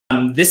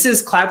This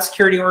is Cloud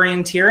Security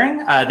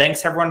Orienteering.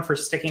 Thanks everyone for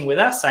sticking with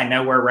us. I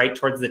know we're right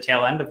towards the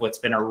tail end of what's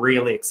been a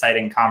really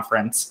exciting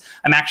conference.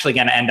 I'm actually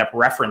going to end up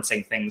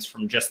referencing things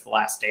from just the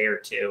last day or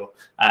two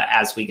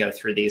as we go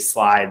through these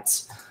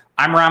slides.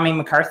 I'm Rami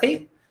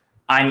McCarthy.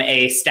 I'm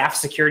a staff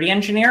security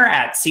engineer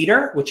at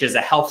Cedar, which is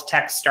a health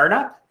tech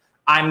startup.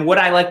 I'm what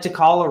I like to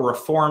call a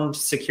reformed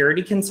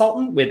security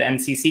consultant with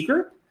NCC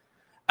Group.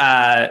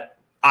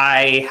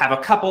 I have a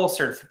couple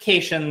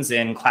certifications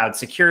in cloud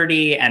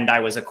security, and I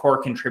was a core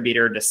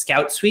contributor to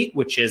Scout Suite,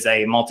 which is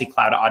a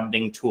multi-cloud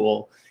auditing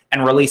tool,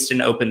 and released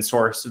an open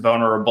source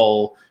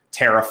vulnerable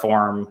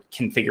Terraform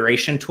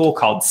configuration tool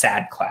called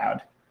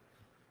SADcloud.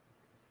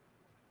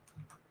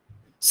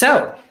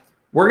 So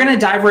we're going to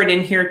dive right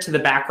in here to the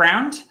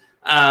background.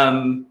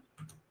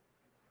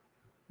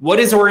 What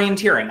is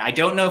orienteering? I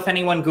don't know if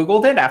anyone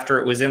Googled it after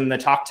it was in the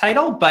talk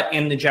title, but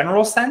in the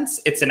general sense,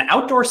 it's an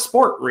outdoor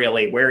sport,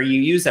 really, where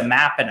you use a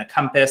map and a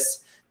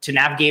compass to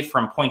navigate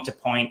from point to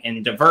point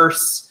in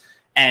diverse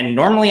and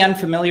normally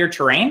unfamiliar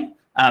terrain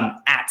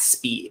at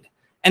speed.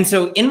 And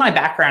so in my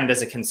background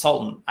as a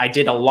consultant, I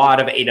did a lot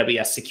of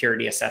AWS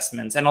security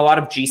assessments and a lot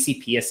of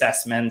GCP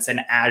assessments and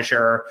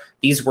Azure.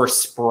 These were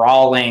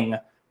sprawling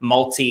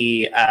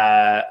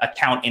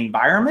multi-account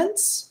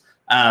environments.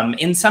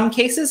 In some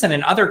cases, and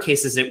in other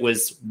cases, it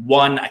was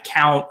one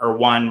account or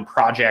one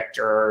project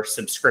or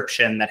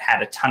subscription that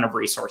had a ton of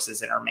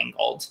resources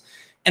intermingled.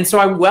 And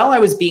so while I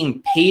was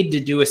being paid to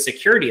do a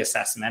security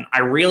assessment, I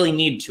really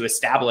needed to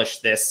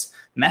establish this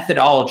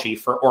methodology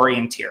for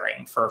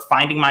orienteering, for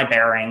finding my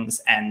bearings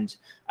and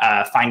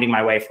finding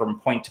my way from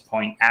point to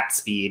point at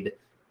speed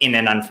in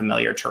an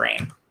unfamiliar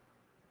terrain.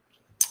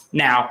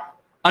 Now,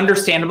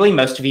 understandably,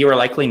 most of you are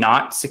likely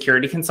not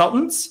security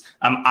consultants.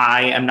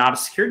 I am not a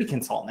security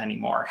consultant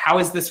anymore. How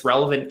is this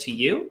relevant to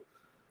you?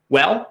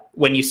 Well,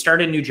 when you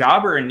start a new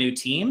job or a new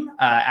team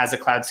as a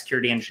cloud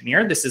security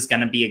engineer, this is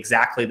going to be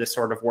exactly the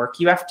sort of work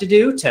you have to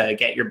do to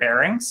get your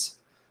bearings.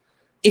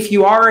 If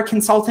you are a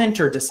consultant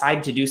or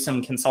decide to do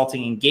some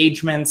consulting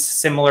engagements,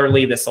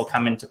 similarly, this will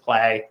come into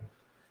play.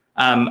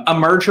 A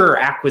merger or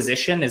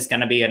acquisition is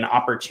going to be an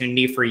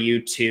opportunity for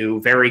you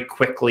to very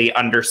quickly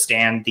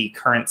understand the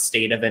current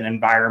state of an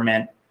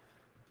environment.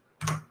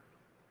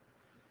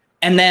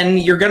 And then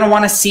you're going to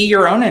want to see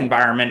your own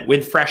environment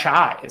with fresh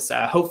eyes.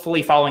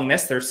 Hopefully following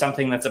this, there's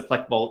something that's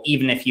applicable,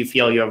 even if you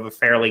feel you have a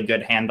fairly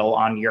good handle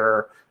on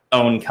your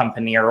own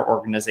company or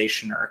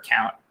organization or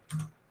account.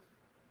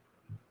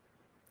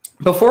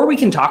 Before we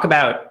can talk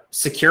about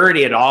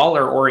security at all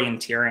or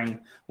orienteering,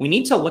 we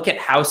need to look at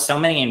how so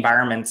many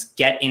environments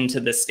get into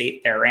the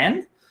state they're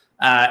in.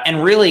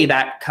 And really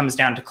that comes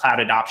down to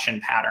cloud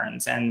adoption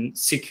patterns. And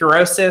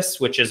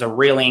Securosis, which is a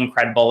really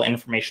incredible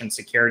information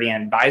security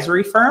and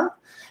advisory firm,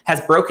 has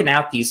broken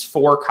out these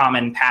 4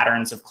 common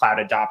patterns of cloud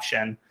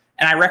adoption.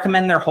 And I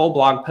recommend their whole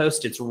blog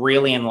post. It's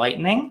really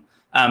enlightening.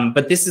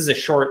 But this is a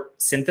short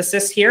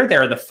synthesis here.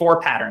 There are the 4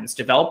 patterns: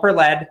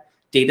 developer-led,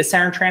 data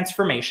center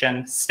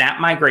transformation, snap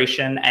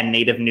migration, and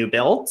native new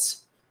builds.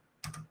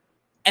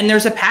 And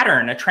there's a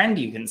pattern, a trend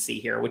you can see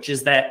here, which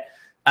is that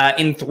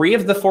in 3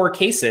 of the 4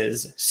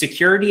 cases,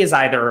 security is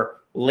either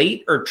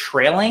late or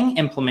trailing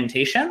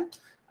implementation,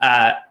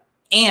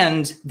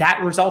 and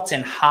that results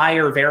in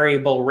higher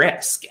variable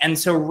risk. And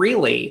so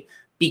really,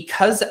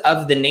 because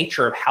of the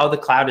nature of how the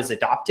cloud is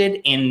adopted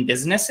in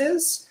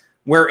businesses,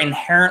 we're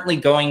inherently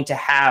going to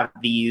have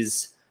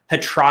these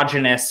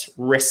heterogeneous,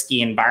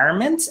 risky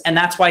environments. And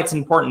that's why it's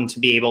important to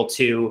be able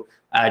to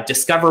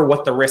discover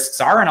what the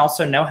risks are and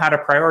also know how to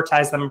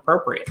prioritize them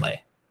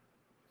appropriately.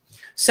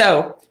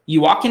 So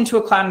you walk into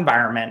a cloud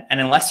environment, and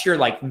unless you're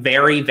like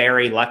very,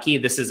 very lucky,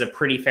 this is a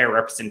pretty fair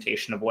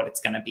representation of what it's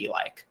going to be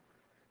like.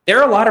 There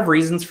are a lot of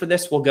reasons for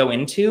this we'll go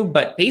into,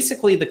 but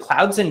basically the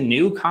cloud's a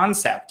new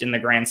concept in the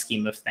grand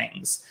scheme of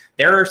things.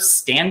 There are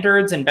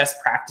standards and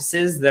best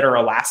practices that are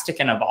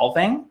elastic and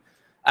evolving,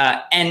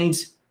 and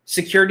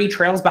security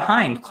trails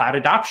behind cloud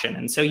adoption.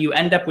 And so you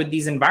end up with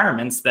these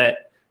environments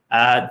that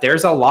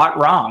there's a lot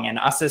wrong, and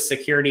us as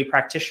security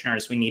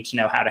practitioners, we need to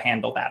know how to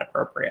handle that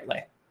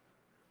appropriately.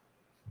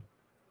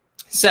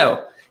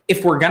 So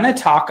if we're going to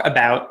talk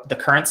about the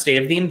current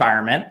state of the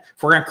environment,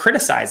 if we're going to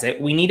criticize it,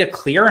 we need a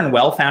clear and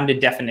well-founded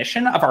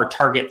definition of our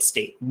target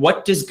state.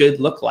 What does good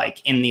look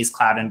like in these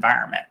cloud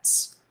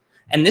environments?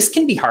 And this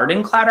can be hard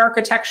in cloud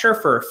architecture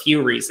for a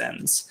few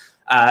reasons.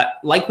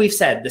 Like we've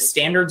said, the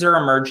standards are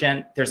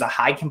emergent, there's a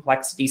high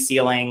complexity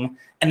ceiling,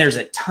 and there's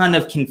a ton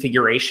of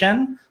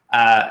configuration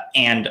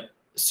and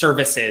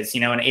services.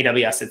 You know, in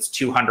AWS, it's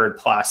 200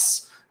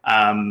 plus,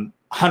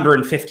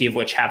 150 of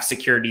which have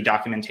security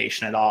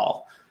documentation at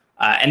all.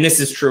 And this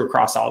is true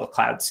across all the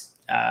cloud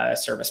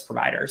service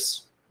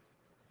providers.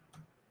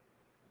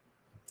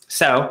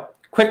 So,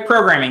 quick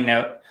programming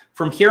note.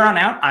 From here on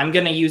out, I'm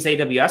going to use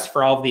AWS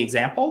for all of the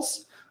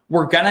examples.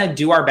 We're going to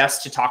do our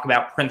best to talk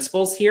about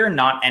principles here,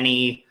 not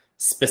any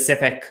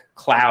specific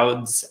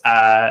clouds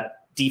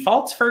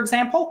defaults, for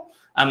example,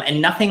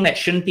 and nothing that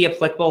shouldn't be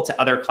applicable to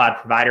other cloud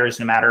providers,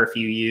 no matter if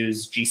you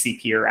use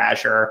GCP or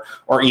Azure,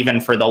 or even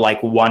for the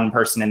like one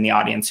person in the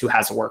audience who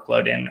has a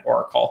workload in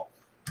Oracle.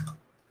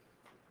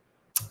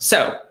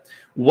 So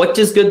what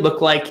does good look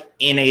like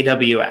in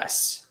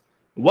AWS?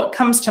 What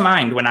comes to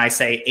mind when I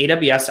say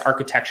AWS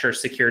architecture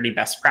security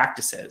best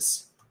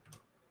practices?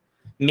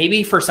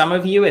 Maybe for some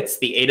of you, it's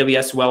the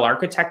AWS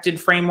well-architected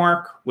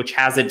framework, which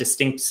has a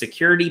distinct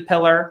security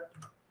pillar.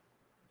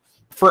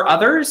 For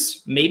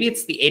others, maybe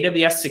it's the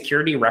AWS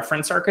security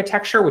reference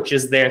architecture, which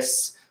is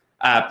this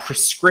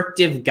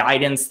prescriptive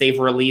guidance they've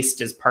released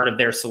as part of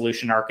their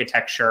solution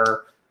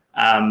architecture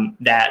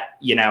that,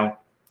 you know,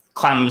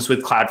 comes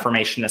with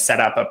CloudFormation to set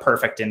up a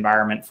perfect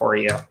environment for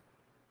you.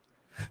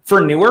 For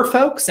newer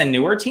folks and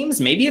newer teams,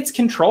 maybe it's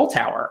Control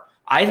Tower.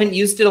 I haven't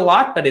used it a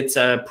lot, but it's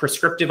a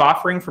prescriptive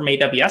offering from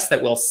AWS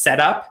that will set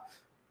up,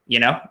 you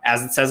know,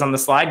 as it says on the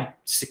slide,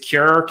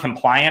 secure,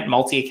 compliant,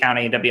 multi-account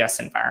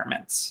AWS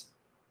environments.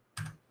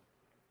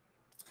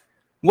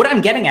 What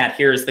I'm getting at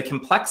here is the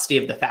complexity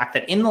of the fact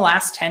that in the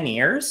last 10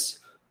 years,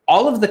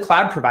 all of the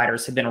cloud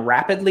providers have been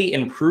rapidly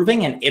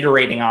improving and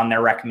iterating on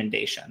their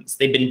recommendations.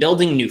 They've been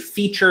building new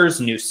features,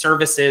 new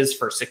services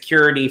for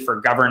security, for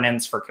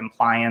governance, for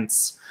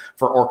compliance,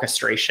 for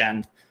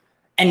orchestration.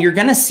 And you're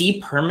going to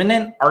see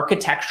permanent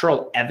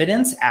architectural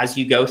evidence as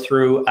you go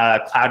through a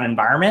cloud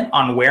environment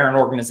on where an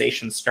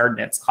organization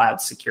started its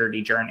cloud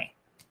security journey.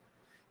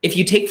 If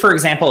you take, for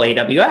example,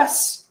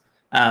 AWS,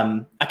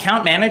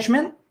 account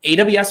management,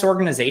 AWS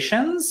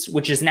organizations,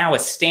 which is now a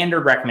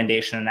standard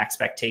recommendation and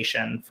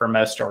expectation for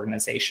most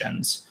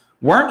organizations,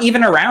 weren't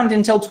even around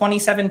until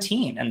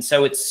 2017. And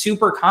so it's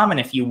super common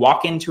if you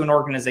walk into an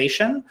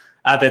organization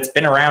that's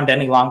been around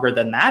any longer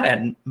than that,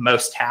 and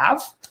most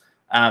have,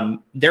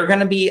 they're going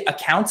to be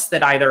accounts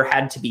that either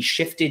had to be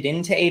shifted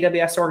into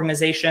AWS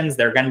organizations,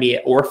 they're going to be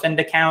orphaned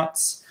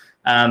accounts,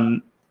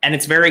 and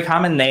it's very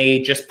common they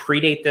just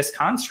predate this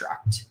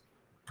construct.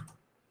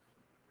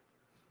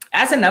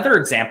 As another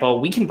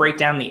example, we can break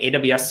down the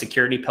AWS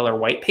Security Pillar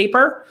white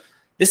paper.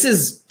 This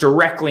is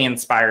directly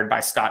inspired by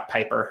Scott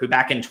Piper, who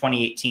back in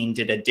 2018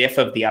 did a diff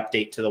of the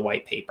update to the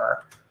white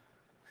paper.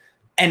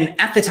 And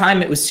at the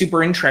time, it was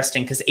super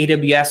interesting because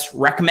AWS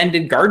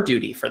recommended guard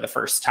duty for the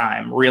first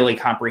time really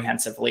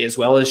comprehensively, as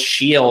well as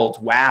Shield,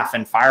 WAF,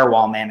 and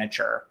Firewall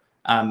Manager.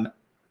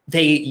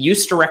 They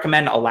used to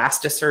recommend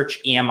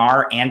Elasticsearch,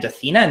 EMR, and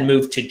Athena, and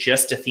moved to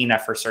just Athena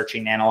for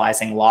searching and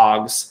analyzing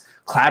logs.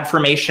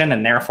 CloudFormation,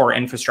 and therefore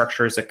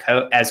infrastructure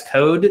as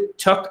code,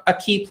 took a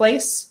key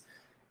place.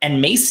 And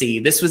Macy,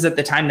 this was at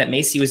the time that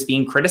Macy was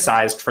being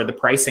criticized for the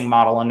pricing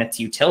model and its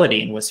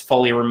utility and was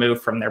fully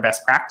removed from their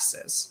best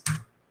practices.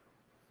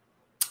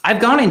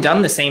 I've gone and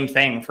done the same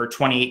thing for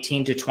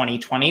 2018 to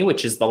 2020,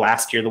 which is the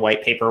last year the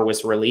white paper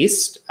was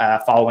released.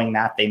 Following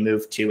that, they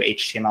moved to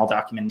HTML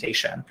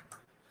documentation.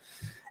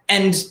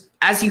 And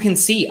as you can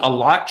see, a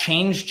lot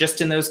changed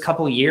just in those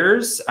couple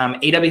years.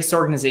 AWS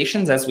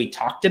organizations, as we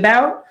talked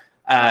about,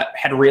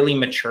 had really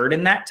matured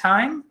in that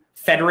time.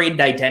 Federated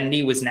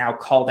identity was now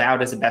called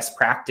out as a best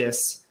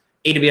practice.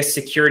 AWS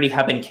Security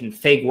Hub and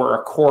Config were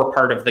a core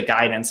part of the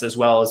guidance, as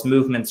well as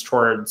movements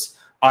towards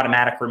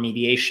automatic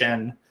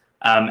remediation.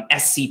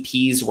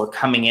 SCPs were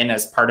coming in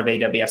as part of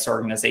AWS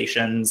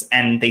organizations,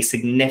 and they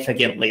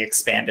significantly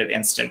expanded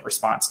instant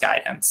response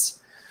guidance.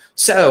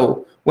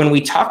 So when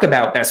we talk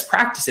about best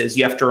practices,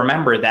 you have to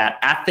remember that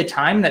at the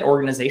time that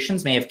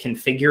organizations may have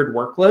configured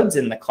workloads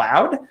in the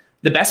cloud,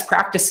 the best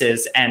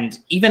practices and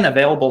even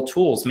available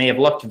tools may have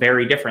looked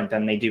very different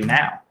than they do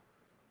now.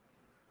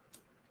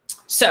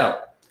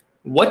 So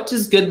what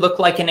does good look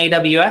like in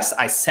AWS?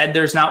 I said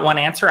there's not one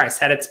answer. I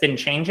said it's been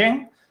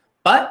changing.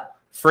 But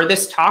for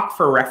this talk,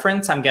 for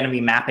reference, I'm going to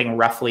be mapping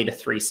roughly to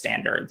 3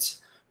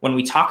 standards. When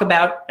we talk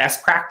about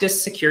best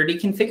practice security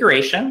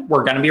configuration,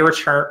 we're going to be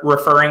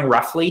referring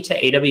roughly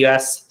to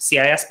AWS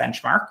CIS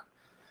benchmark.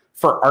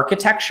 For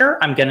architecture,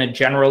 I'm going to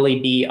generally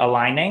be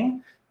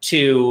aligning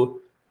to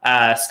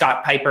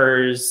Scott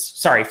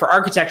Piper's, for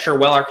architecture,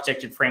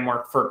 well-architected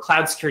framework. For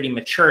cloud security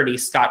maturity,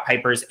 Scott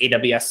Piper's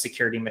AWS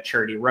security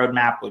maturity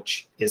roadmap,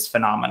 which is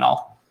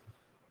phenomenal.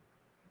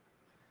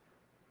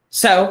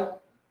 So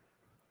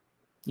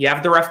you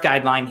have the rough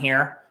guideline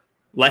here.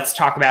 Let's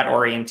talk about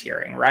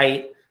orienteering,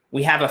 right?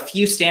 We have a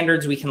few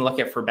standards we can look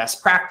at for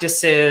best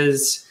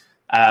practices.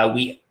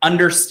 We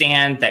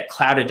understand that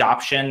cloud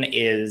adoption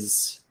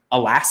is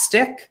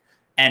elastic,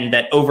 and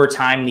that over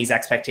time, these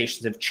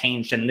expectations have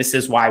changed. And this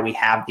is why we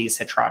have these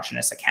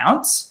heterogeneous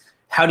accounts.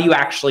 How do you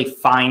actually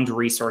find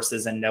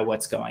resources and know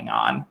what's going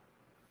on?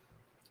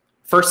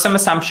 First, some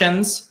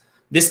assumptions.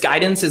 This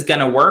guidance is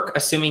going to work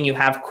assuming you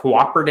have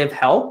cooperative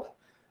help.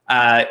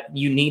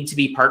 You need to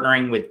be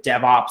partnering with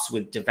DevOps,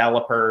 with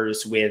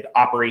developers, with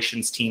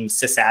operations teams,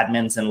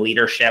 sysadmins, and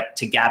leadership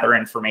to gather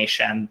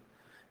information.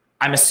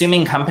 I'm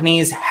assuming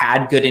companies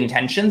had good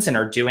intentions and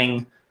are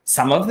doing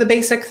some of the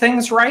basic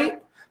things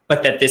right,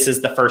 but that this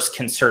is the first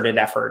concerted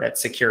effort at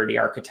security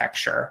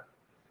architecture.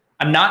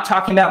 I'm not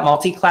talking about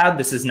multi-cloud.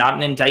 This is not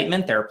an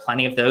indictment. There are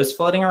plenty of those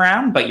floating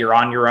around, but you're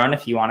on your own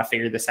if you want to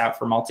figure this out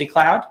for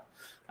multi-cloud.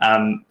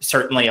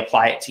 Certainly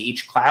apply it to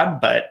each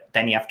cloud, but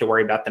then you have to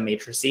worry about the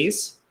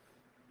matrices.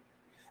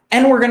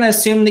 And we're going to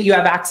assume that you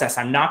have access.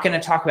 I'm not going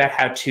to talk about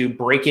how to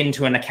break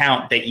into an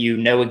account that you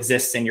know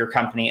exists and your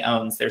company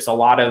owns. There's a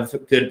lot of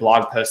good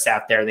blog posts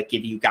out there that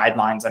give you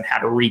guidelines on how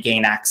to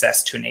regain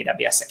access to an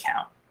AWS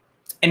account.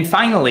 And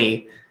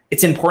finally,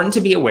 it's important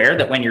to be aware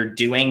that when you're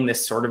doing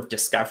this sort of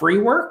discovery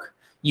work,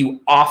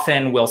 you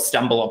often will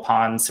stumble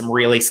upon some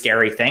really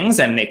scary things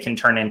and it can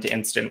turn into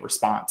incident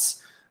response.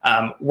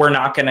 We're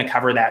not going to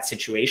cover that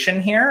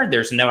situation here.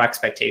 There's no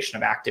expectation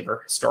of active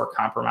or historic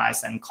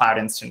compromise, and cloud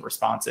incident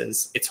response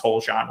is its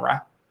whole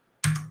genre.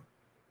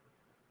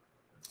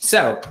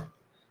 So,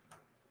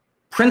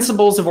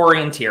 principles of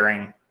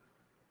orienteering.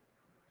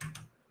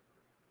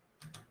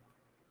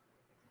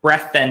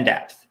 Breadth and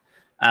depth.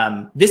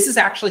 This is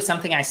actually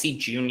something I see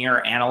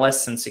junior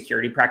analysts and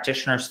security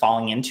practitioners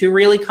falling into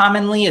really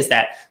commonly, is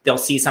that they'll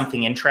see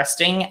something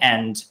interesting,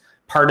 and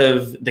part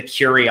of the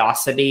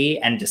curiosity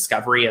and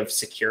discovery of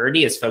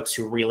security is folks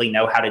who really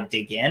know how to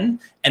dig in,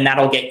 and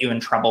that'll get you in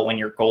trouble when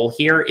your goal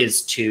here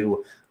is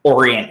to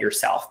orient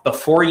yourself.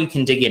 Before you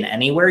can dig in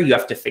anywhere, you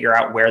have to figure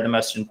out where the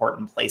most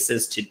important place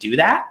is to do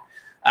that,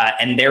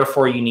 and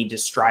therefore you need to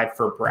strive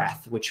for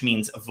breadth, which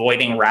means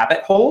avoiding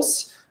rabbit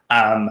holes.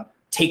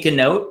 Take a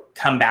note,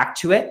 come back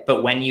to it,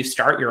 but when you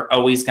start, you're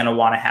always going to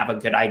want to have a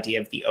good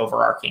idea of the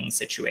overarching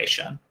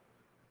situation.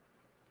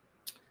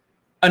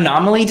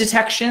 Anomaly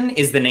detection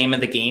is the name of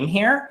the game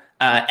here,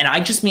 and I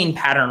just mean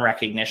pattern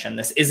recognition.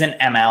 This isn't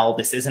ML,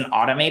 this isn't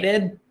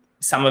automated.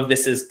 Some of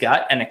this is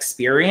gut and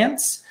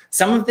experience.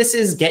 Some of this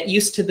is get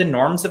used to the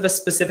norms of a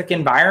specific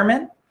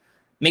environment.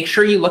 Make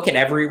sure you look at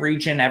every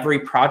region, every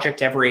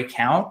project, every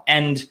account,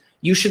 and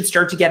you should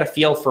start to get a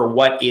feel for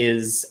what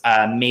is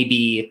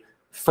maybe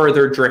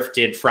further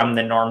drifted from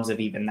the norms of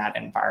even that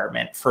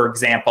environment. For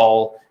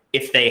example,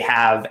 if they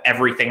have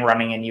everything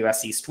running in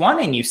US East 1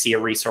 and you see a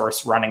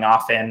resource running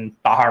off in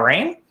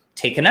Bahrain,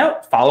 take a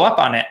note, follow up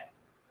on it.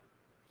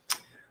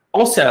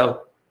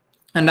 Also,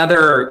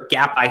 another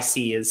gap I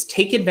see is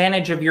take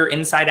advantage of your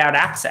inside-out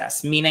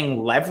access,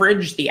 meaning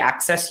leverage the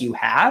access you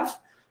have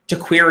to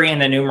query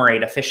and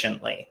enumerate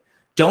efficiently.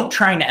 Don't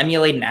try and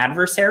emulate an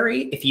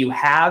adversary. If you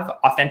have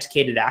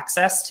authenticated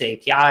access to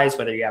APIs,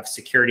 whether you have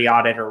security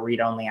audit or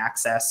read-only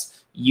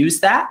access, use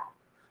that.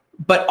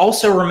 But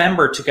also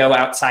remember to go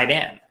outside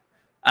in.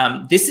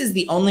 This is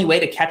the only way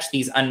to catch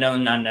these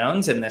unknown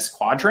unknowns in this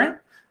quadrant.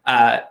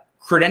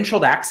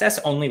 Credentialed access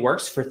only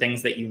works for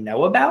things that you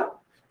know about.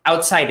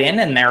 Outside in,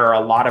 and there are a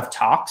lot of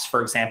talks,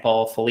 for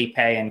example, Felipe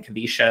and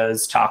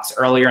Kavisha's talks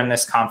earlier in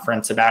this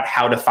conference about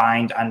how to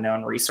find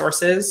unknown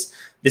resources.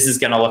 This is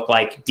going to look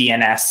like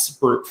DNS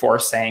brute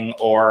forcing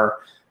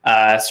or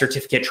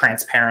certificate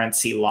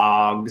transparency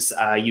logs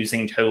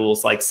using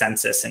tools like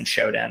Census and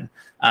Shodan.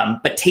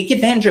 But take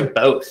advantage of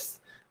both.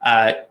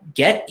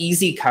 Get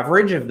easy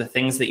coverage of the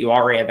things that you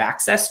already have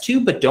access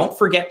to, but don't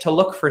forget to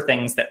look for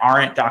things that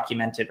aren't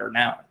documented or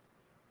known.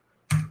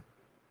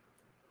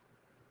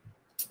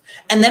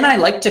 And then I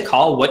like to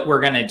call what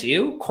we're going to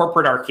do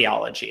corporate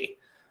archaeology.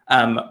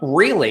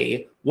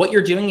 Really, what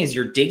you're doing is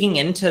you're digging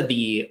into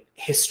the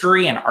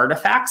history and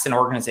artifacts an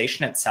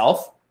organization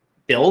itself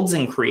builds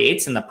and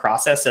creates in the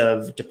process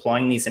of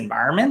deploying these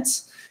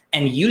environments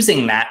and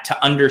using that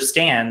to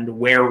understand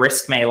where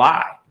risk may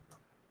lie.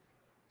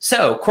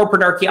 So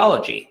corporate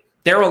archaeology,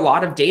 there are a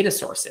lot of data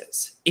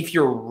sources. If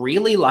you're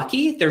really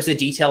lucky, there's a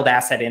detailed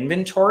asset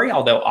inventory,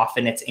 although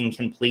often it's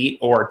incomplete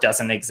or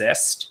doesn't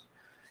exist.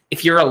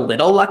 If you're a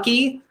little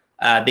lucky,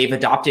 they've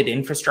adopted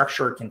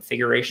infrastructure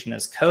configuration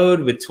as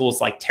code with tools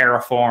like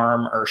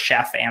Terraform or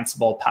Chef,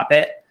 Ansible,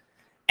 Puppet.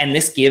 And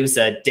this gives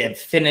a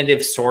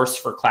definitive source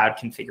for cloud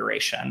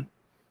configuration.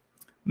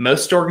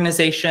 Most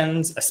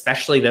organizations,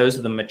 especially those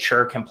with a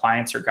mature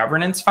compliance or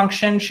governance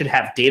function, should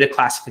have data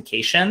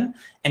classification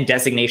and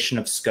designation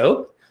of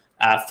scope.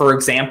 For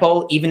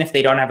example, even if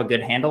they don't have a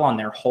good handle on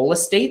their whole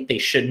estate, they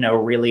should know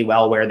really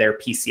well where their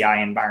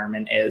PCI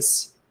environment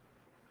is.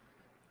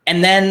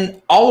 And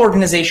then all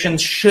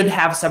organizations should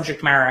have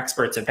subject matter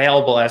experts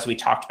available, as we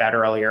talked about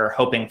earlier,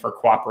 hoping for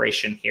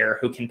cooperation here,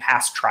 who can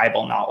pass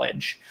tribal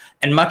knowledge.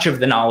 And much of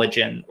the knowledge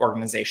in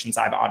organizations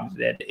I've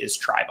audited is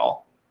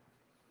tribal.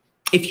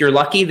 If you're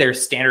lucky,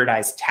 there's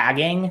standardized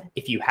tagging.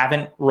 If you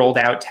haven't rolled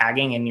out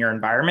tagging in your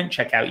environment,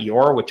 check out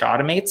Your, which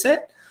automates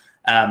it.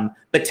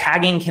 But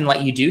tagging can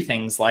let you do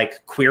things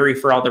like query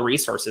for all the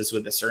resources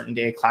with a certain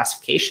data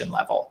classification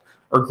level,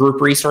 or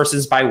group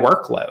resources by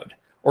workload,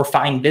 or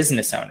find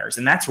business owners.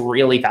 And that's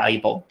really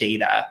valuable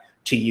data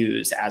to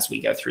use as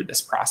we go through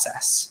this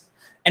process.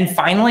 And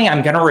finally,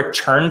 I'm going to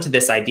return to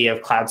this idea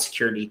of cloud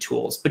security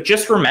tools. But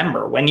just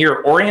remember, when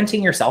you're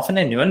orienting yourself in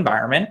a new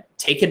environment,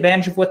 take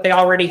advantage of what they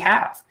already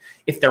have.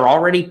 If they're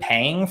already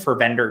paying for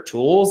vendor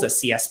tools, a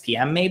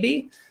CSPM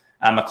maybe,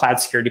 a cloud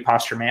security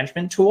posture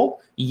management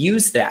tool,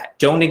 use that.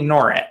 Don't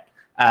ignore it.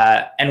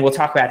 And we'll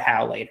talk about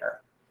how later.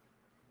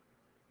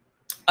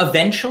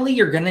 Eventually,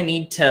 you're going to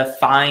need to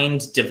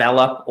find,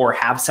 develop, or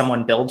have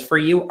someone build for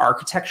you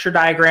architecture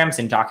diagrams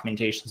and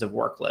documentations of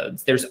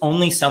workloads. There's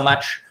only so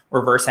much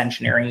reverse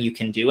engineering you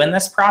can do in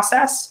this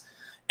process.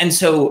 And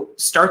so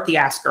start the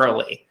ask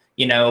early.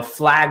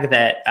 flag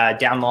that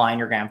down the line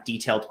you're going to have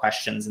detailed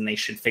questions and they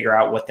should figure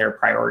out what their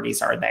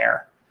priorities are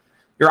there.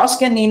 You're also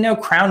going to need to know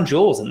crown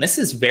jewels, and this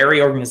is very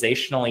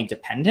organizationally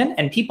dependent,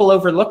 and people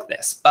overlook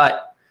this.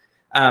 But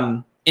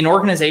in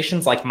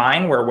organizations like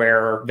mine, where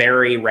we're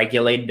very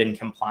regulated and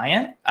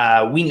compliant,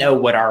 we know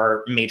what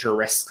our major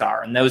risks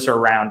are, and those are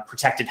around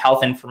protected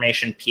health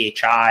information,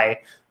 PHI,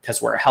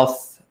 because we're a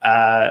health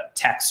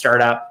tech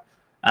startup,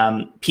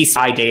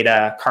 PCI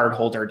data,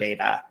 cardholder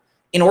data.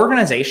 In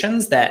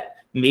organizations that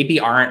maybe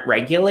aren't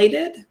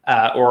regulated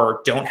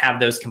or don't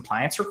have those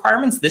compliance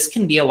requirements, this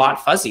can be a lot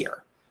fuzzier.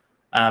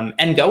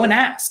 And go and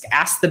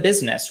ask the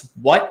business,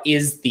 what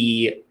is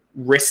the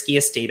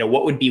riskiest data?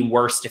 What would be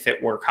worst if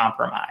it were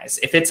compromised?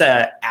 If it's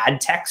a ad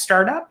tech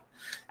startup,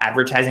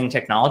 advertising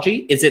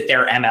technology, is it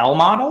their ML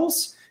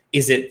models?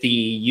 Is it the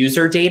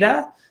user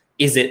data?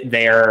 Is it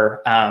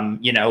their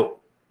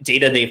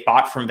data they've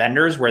bought from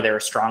vendors where there are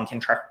strong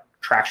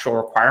contractual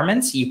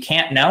requirements? You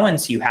can't know, and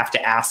so you have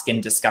to ask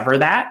and discover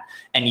that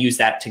and use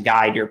that to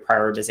guide your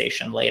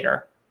prioritization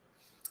later.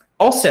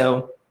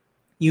 Also,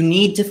 you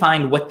need to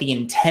find what the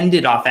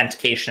intended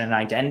authentication and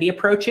identity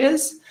approach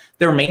is.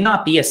 There may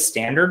not be a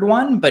standard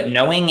one, but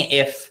knowing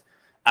if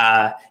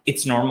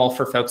it's normal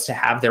for folks to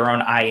have their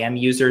own IAM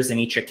users in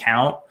each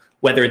account,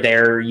 whether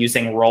they're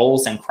using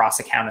roles and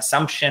cross-account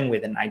assumption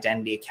with an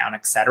identity account,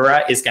 et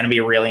cetera, is going to be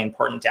really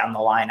important down the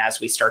line as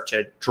we start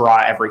to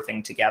draw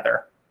everything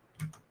together.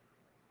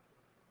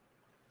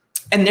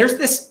 And there's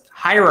this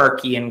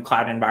hierarchy in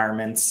cloud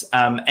environments,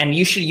 and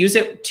you should use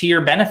it to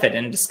your benefit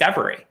in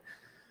discovery.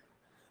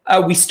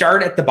 We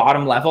start at the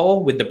bottom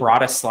level with the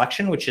broadest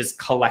selection, which is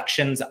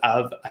collections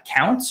of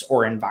accounts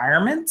or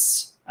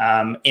environments.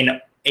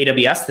 In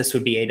AWS, this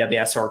would be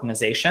AWS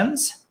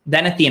organizations.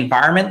 Then at the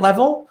environment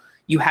level,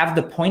 you have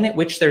the point at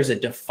which there's a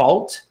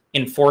default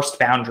enforced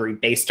boundary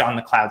based on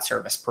the cloud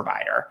service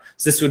provider.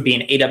 So this would be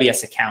an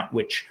AWS account,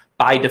 which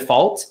by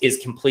default is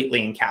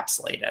completely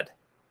encapsulated.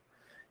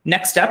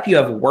 Next up, you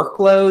have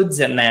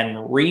workloads and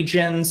then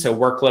regions. So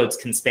workloads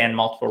can span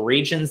multiple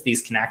regions.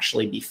 These can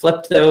actually be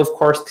flipped though, of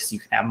course, because you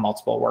can have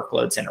multiple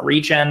workloads in a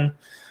region.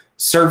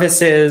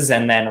 Services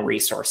and then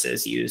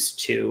resources used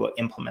to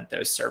implement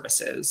those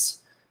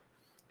services.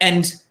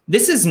 And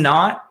this is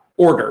not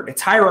ordered.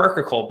 It's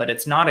hierarchical, but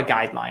it's not a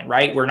guideline,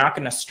 right? We're not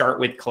going to start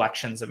with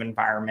collections of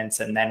environments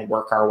and then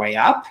work our way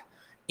up.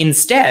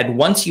 Instead,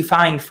 once you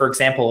find, for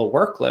example, a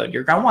workload,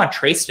 you're going to want to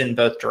trace it in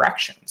both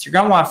directions. You're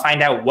going to want to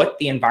find out what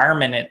the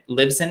environment it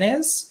lives in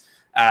is,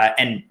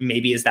 and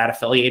maybe is that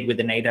affiliated with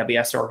an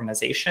AWS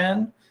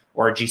organization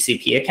or a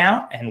GCP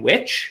account, and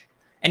which.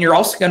 And you're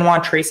also going to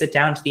want to trace it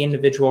down to the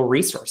individual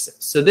resources.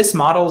 So this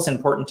model is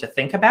important to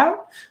think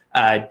about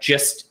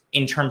just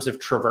in terms of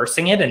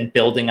traversing it and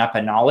building up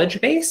a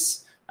knowledge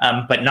base,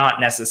 but not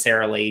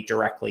necessarily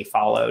directly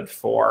followed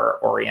for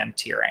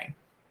orienteering.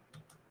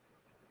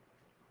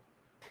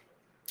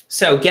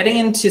 So getting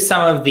into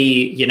some of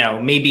the,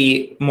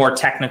 maybe more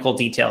technical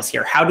details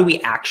here, how do we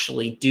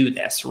actually do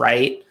this,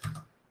 right?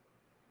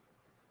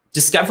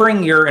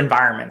 Discovering your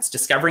environments,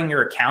 discovering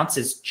your accounts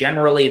is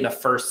generally the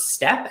first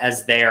step,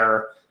 as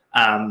they're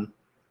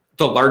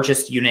the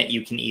largest unit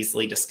you can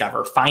easily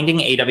discover. Finding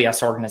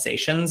AWS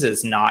organizations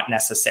is not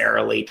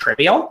necessarily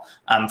trivial.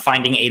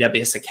 Finding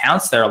AWS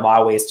accounts, there are a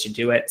lot of ways to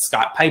do it.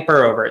 Scott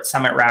Piper over at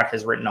Summit Route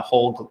has written a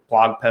whole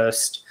blog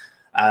post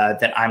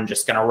that I'm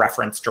just going to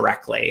reference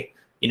directly.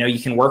 You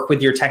can work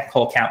with your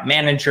technical account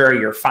manager,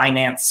 your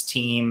finance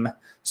team,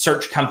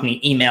 search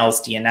company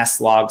emails, DNS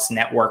logs,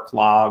 network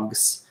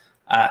logs,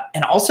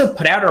 and also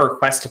put out a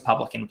request to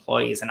public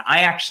employees. And I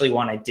actually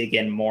want to dig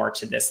in more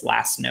to this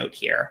last note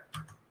here.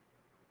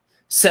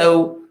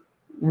 So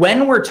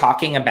when we're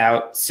talking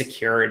about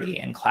security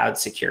and cloud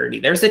security,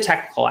 there's a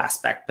technical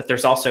aspect, but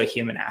there's also a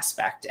human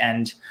aspect.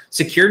 And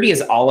security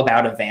is all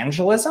about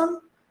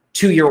evangelism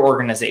to your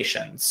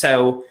organization.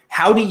 So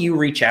how do you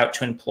reach out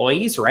to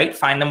employees, right?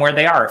 Find them where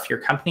they are. If your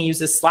company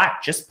uses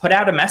Slack, just put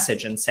out a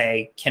message and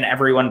say, can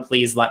everyone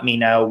please let me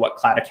know what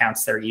cloud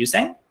accounts they're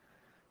using?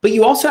 But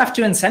you also have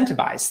to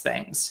incentivize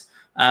things.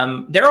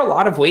 There are a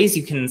lot of ways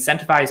you can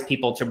incentivize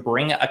people to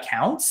bring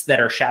accounts that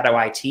are shadow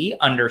IT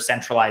under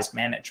centralized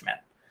management.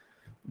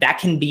 That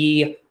can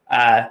be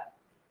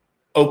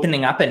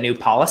opening up a new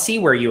policy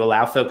where you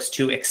allow folks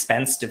to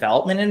expense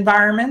development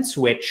environments,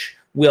 which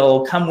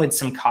will come with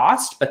some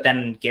cost, but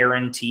then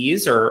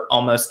guarantees or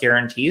almost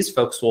guarantees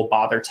folks will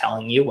bother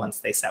telling you once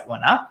they set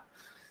one up.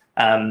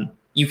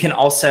 You can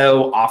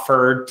also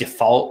offer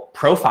default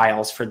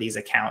profiles for these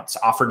accounts,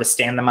 offer to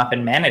stand them up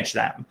and manage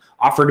them,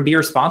 offer to be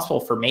responsible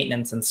for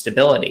maintenance and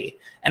stability.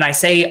 And I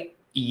say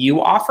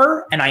you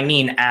offer, and I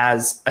mean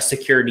as a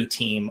security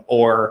team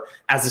or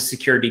as a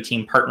security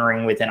team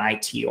partnering with an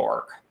IT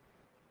org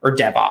or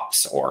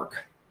DevOps org.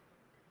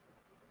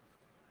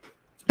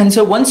 And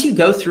so once you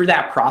go through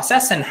that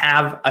process and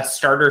have a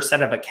starter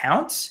set of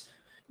accounts,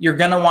 you're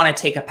going to want to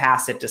take a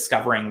pass at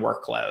discovering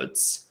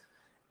workloads.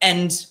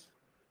 And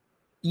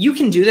you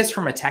can do this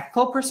from a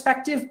technical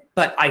perspective,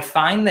 but I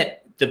find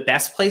that the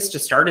best place to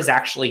start is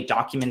actually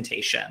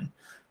documentation.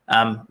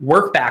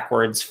 Work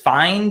backwards,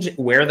 find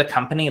where the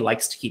company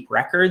likes to keep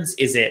records.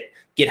 Is it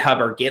GitHub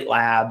or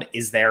GitLab?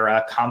 Is there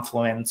a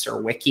Confluence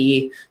or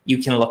Wiki you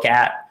can look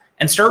at?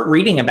 And start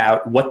reading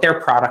about what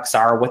their products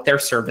are, what their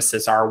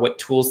services are, what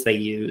tools they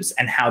use,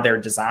 and how they're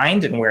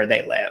designed and where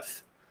they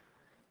live.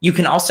 You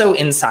can also,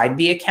 inside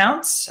the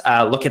accounts,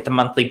 look at the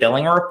monthly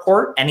billing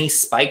report. Any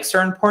spikes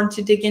are important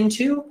to dig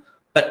into,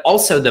 but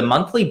also the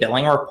monthly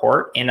billing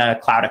report in a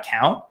cloud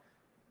account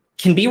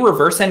can be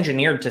reverse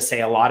engineered to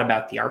say a lot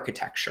about the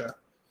architecture.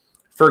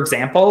 For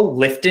example,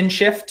 lift and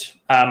shift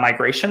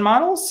migration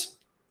models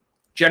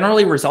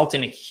generally result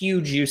in a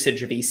huge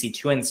usage of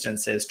EC2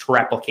 instances to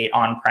replicate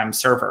on-prem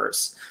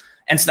servers.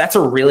 And so that's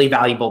a really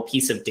valuable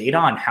piece of data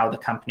on how the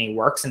company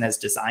works and has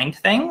designed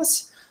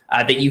things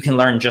that you can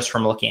learn just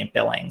from looking at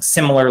billing.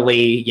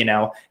 Similarly,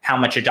 how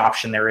much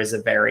adoption there is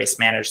of various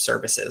managed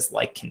services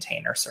like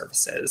container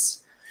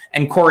services.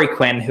 And Corey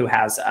Quinn, who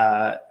has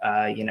a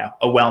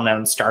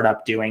well-known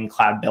startup doing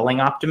cloud billing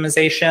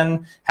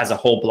optimization, has a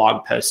whole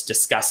blog post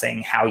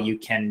discussing how you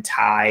can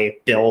tie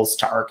bills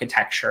to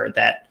architecture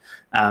that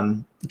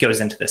goes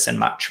into this in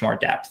much more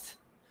depth.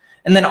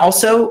 And then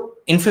also,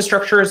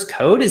 infrastructure as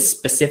code is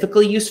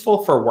specifically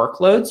useful for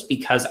workloads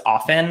because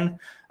often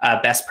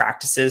best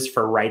practices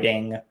for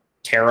writing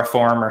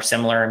Terraform or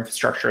similar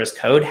infrastructure as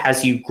code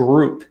has you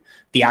group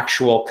the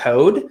actual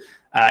code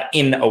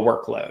in a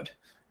workload.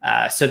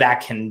 So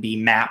that can be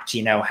mapped,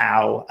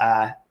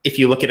 how if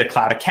you look at a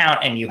cloud account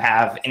and you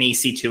have an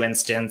EC2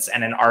 instance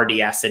and an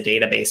RDS, a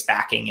database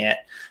backing it,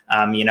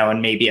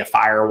 and maybe a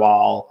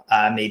firewall,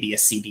 maybe a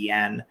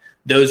CDN,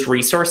 those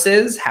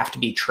resources have to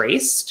be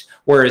traced,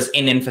 whereas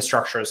in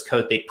infrastructure as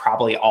code, they'd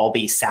probably all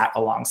be sat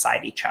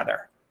alongside each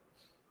other.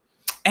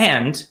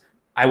 And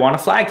I want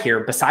to flag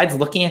here, besides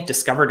looking at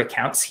discovered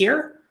accounts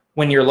here,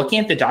 when you're looking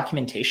at the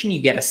documentation,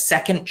 you get a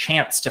second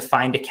chance to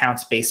find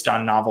accounts based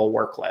on novel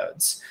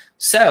workloads.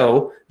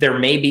 So there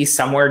may be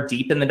somewhere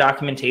deep in the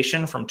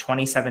documentation from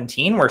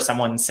 2017 where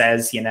someone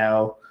says,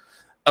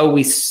 oh,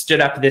 we stood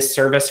up this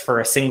service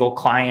for a single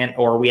client,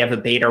 or we have a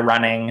beta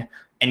running,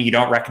 and you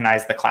don't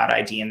recognize the cloud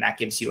ID, and that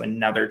gives you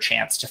another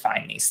chance to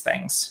find these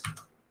things.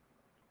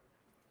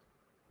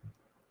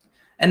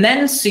 And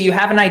then, so you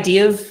have an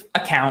idea of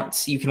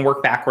accounts, you can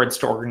work backwards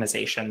to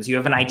organizations. You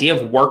have an idea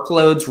of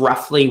workloads,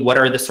 roughly what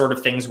are the sort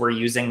of things we're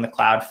using the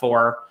cloud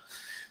for.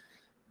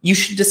 You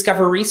should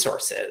discover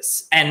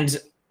resources. And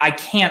I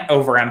can't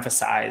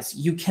overemphasize,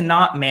 you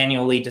cannot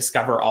manually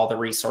discover all the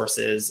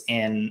resources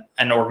in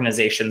an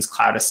organization's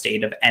cloud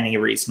estate of any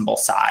reasonable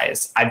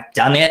size. I've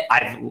done it.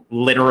 I've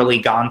literally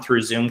gone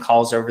through Zoom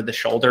calls over the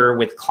shoulder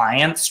with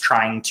clients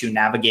trying to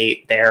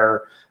navigate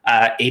their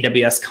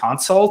AWS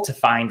console to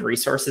find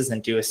resources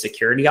and do a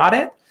security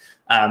audit.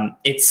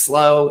 It's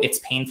slow, it's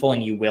painful,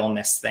 and you will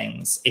miss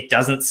things. It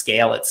doesn't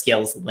scale, it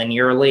scales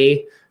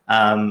linearly.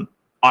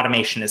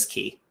 Automation is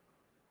key.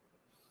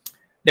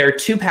 There are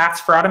two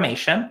paths for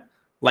automation.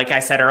 Like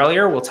I said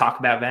earlier, we'll talk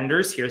about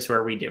vendors. Here's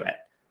where we do it.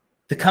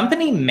 The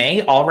company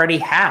may already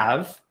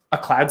have a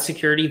cloud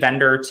security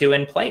vendor or two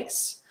in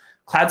place.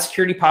 Cloud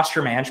security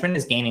posture management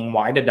is gaining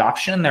wide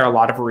adoption. There are a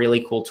lot of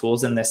really cool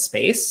tools in this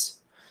space.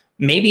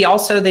 Maybe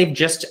also they've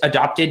just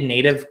adopted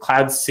native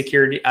cloud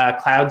security,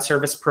 cloud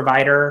service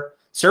provider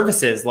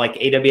services like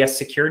AWS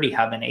Security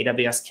Hub and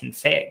AWS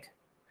Config.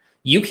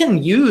 You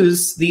can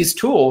use these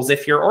tools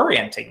if you're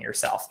orienting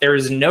yourself. There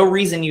is no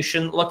reason you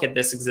shouldn't look at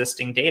this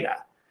existing data.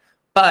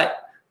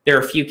 But there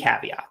are a few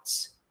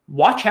caveats.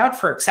 Watch out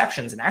for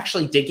exceptions and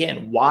actually dig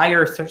in. Why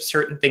are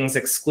certain things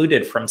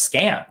excluded from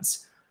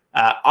scans?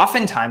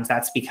 Oftentimes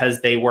that's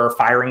because they were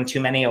firing too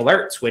many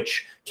alerts,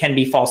 which can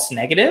be false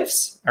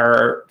negatives,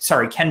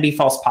 can be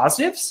false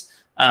positives.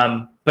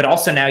 But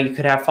also now you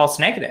could have false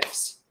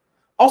negatives.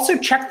 Also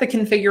check the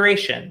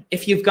configuration.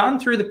 If you've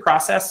gone through the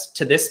process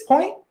to this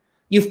point,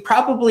 you've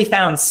probably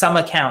found some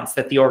accounts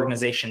that the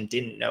organization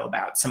didn't know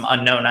about, some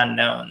unknown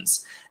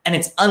unknowns, and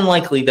it's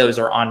unlikely those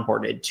are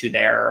onboarded to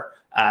their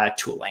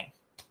tooling.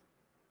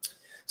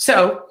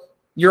 So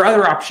your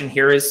other option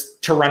here is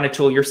to run a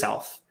tool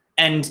yourself,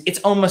 and it's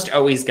almost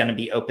always going to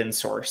be open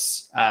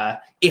source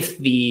if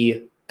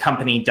the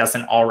company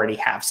doesn't already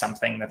have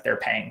something that they're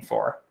paying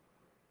for.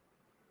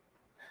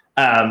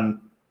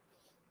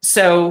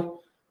 So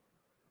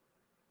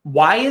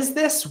why is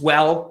this?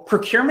 Well,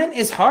 procurement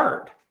is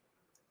hard.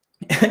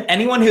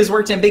 Anyone who's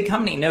worked in a big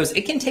company knows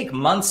it can take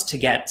months to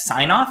get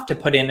sign-off to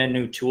put in a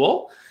new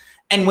tool.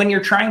 And when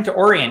you're trying to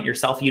orient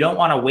yourself, you don't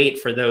want to wait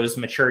for those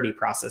maturity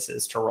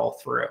processes to roll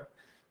through.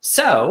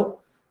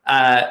 So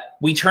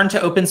we turn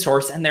to open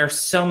source, and there's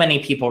so many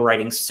people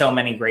writing so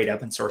many great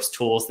open source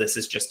tools. This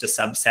is just a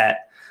subset.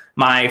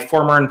 My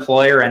former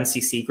employer,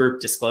 NCC Group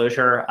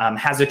Disclosure,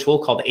 has a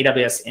tool called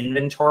AWS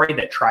Inventory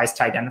that tries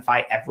to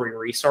identify every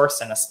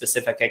resource in a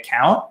specific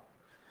account.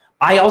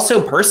 I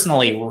also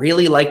personally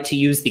really like to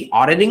use the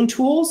auditing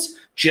tools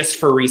just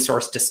for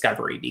resource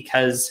discovery,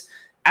 because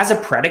as a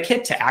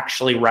predicate to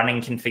actually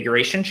running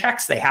configuration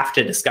checks, they have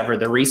to discover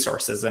the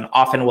resources, and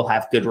often will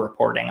have good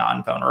reporting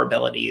on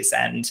vulnerabilities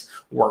and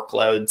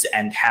workloads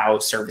and how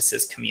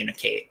services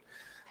communicate.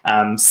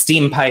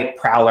 Steampipe,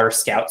 Prowler,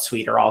 Scout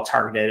Suite are all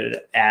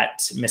targeted at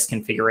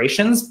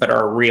misconfigurations, but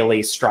are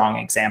really strong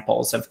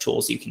examples of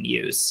tools you can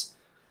use.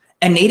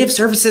 And native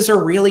services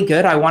are really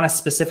good. I want to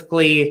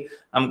specifically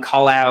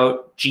call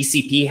out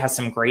GCP has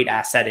some great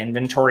asset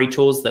inventory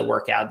tools that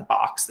work out of the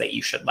box that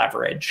you should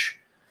leverage.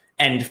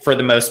 And for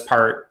the most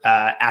part,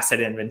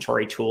 asset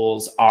inventory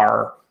tools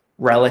are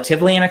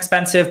relatively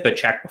inexpensive, but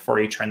check before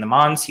you turn them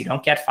on so you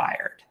don't get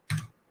fired.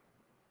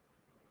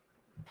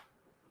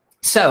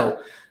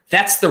 So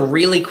that's the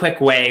really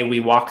quick way we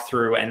walk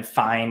through and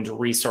find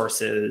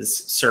resources,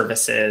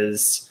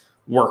 services,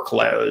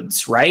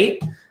 workloads,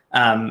 right?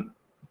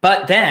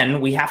 But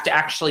then we have to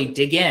actually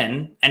dig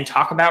in and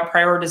talk about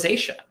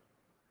prioritization.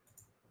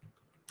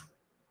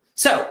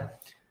 So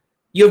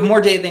you have more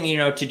data than you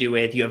know what to do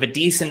with. You have a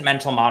decent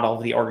mental model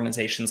of the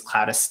organization's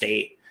cloud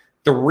estate.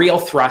 The real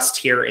thrust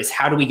here is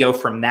how do we go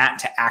from that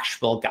to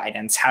actual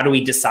guidance? How do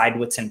we decide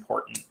what's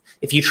important?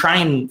 If you try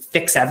and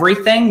fix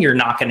everything, you're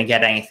not going to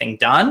get anything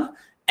done,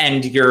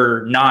 and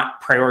you're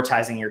not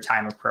prioritizing your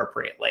time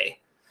appropriately.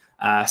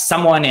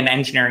 Someone in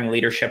engineering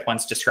leadership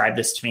once described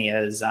this to me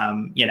as,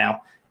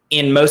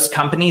 in most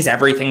companies,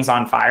 everything's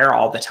on fire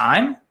all the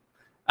time.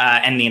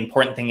 And the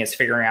important thing is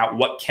figuring out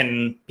what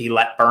can be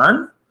let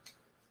burn.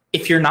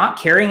 If you're not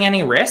carrying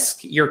any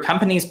risk, your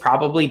company's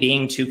probably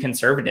being too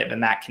conservative,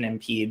 and that can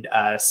impede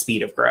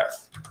speed of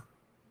growth.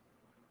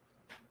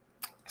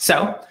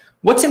 So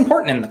what's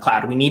important in the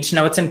cloud? We need to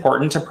know it's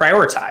important to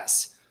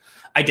prioritize.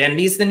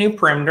 Identity is the new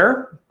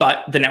perimeter,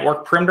 but the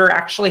network perimeter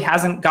actually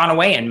hasn't gone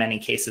away in many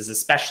cases,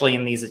 especially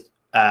in these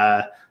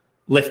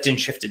lift and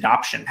shift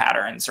adoption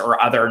patterns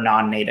or other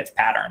non-native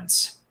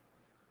patterns.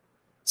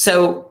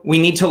 So we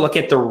need to look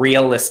at the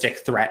realistic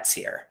threats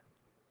here.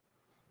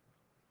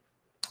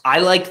 I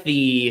like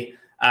the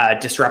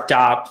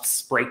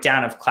DisruptOps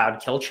breakdown of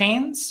cloud kill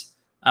chains.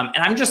 And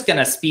I'm just going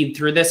to speed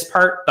through this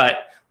part,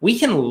 but we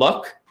can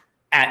look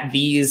at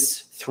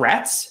these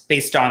threats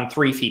based on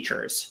 3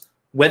 features: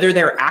 whether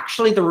they're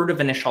actually the root of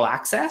initial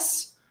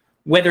access,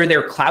 whether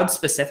they're cloud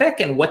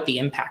specific, and what the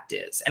impact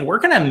is. And we're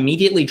going to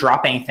immediately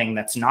drop anything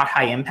that's not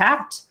high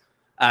impact.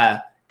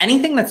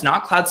 Anything that's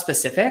not cloud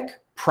specific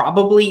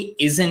probably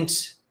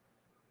isn't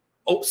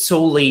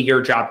solely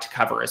your job to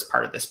cover as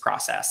part of this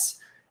process.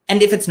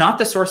 And if it's not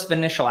the source of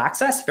initial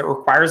access, if it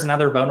requires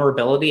another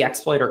vulnerability,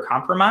 exploit, or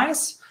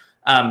compromise,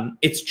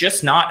 it's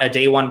just not a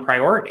day one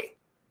priority.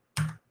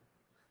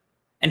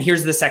 And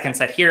here's the second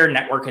set here: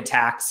 network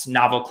attacks,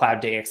 novel cloud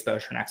data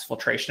exposure, and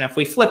exfiltration. If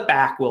we flip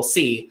back, we'll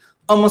see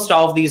almost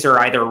all of these are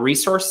either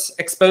resource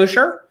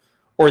exposure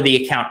or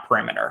the account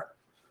perimeter.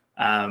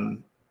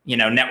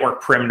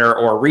 Network perimeter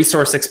or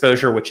resource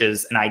exposure, which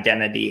is an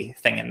identity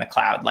thing in the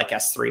cloud, like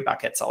S3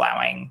 buckets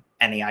allowing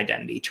any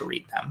identity to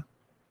read them.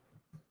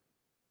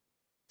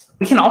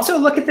 We can also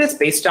look at this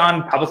based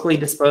on publicly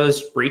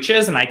disclosed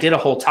breaches, and I did a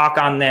whole talk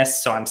on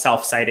this, so I'm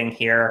self-citing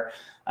here.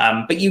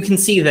 But you can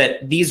see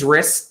that these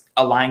risks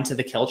align to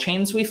the kill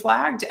chains we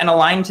flagged and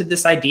align to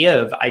this idea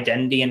of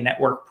identity and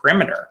network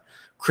perimeter.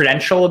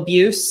 Credential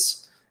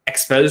abuse,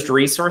 exposed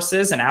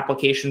resources, and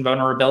application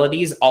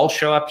vulnerabilities all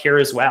show up here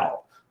as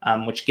well,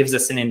 which gives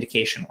us an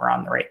indication we're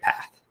on the right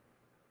path.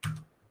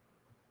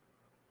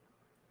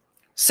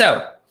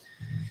 So,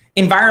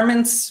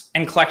 environments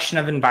and collection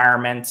of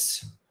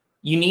environments.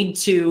 You need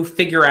to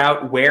figure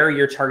out where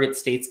your target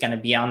state's going to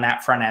be on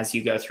that front as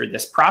you go through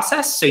this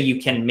process so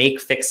you can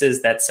make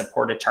fixes that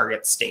support a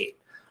target state.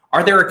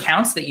 Are there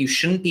accounts that you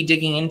shouldn't be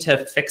digging into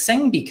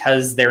fixing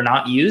because they're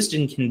not used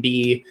and can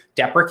be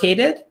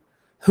deprecated?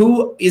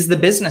 Who is the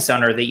business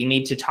owner that you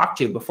need to talk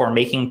to before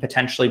making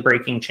potentially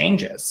breaking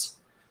changes?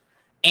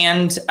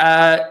 And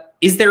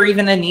is there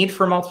even a need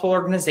for multiple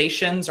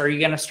organizations? Are you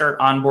going to start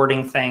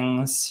onboarding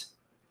things?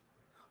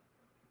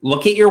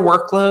 Look at your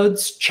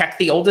workloads, check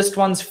the oldest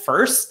ones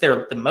first.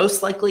 They're the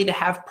most likely to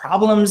have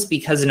problems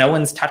because no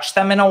one's touched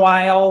them in a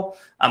while.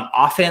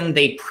 Often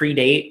they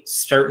predate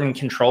certain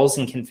controls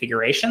and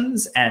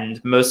configurations,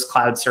 and most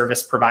cloud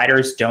service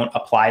providers don't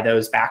apply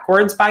those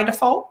backwards by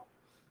default.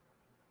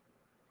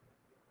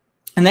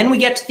 And then we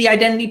get to the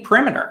identity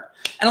perimeter.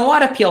 And a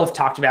lot of people have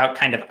talked about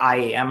kind of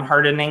IAM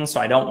hardening,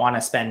 so I don't want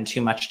to spend too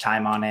much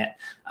time on it.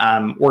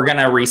 We're going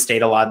to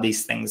restate a lot of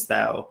these things,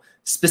 though.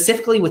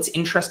 Specifically, what's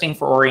interesting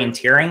for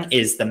orienteering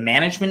is the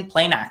management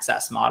plane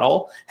access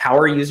model. How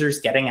are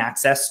users getting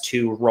access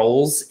to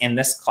roles in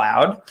this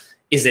cloud?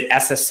 Is it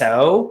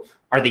SSO?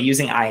 Are they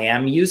using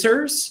IAM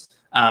users?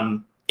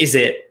 Is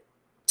it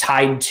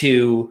tied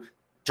to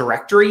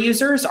directory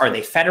users? Are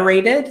they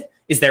federated?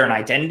 Is there an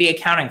identity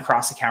account and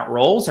cross-account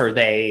roles? Are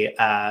they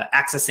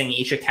accessing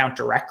each account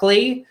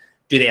directly?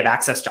 Do they have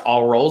access to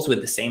all roles with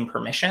the same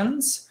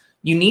permissions?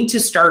 You need to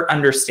start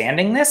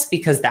understanding this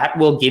because that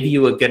will give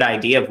you a good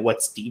idea of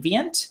what's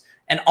deviant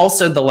and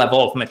also the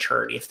level of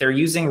maturity. If they're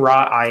using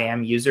raw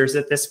IAM users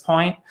at this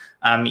point,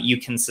 you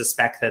can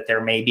suspect that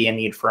there may be a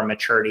need for a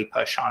maturity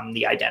push on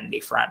the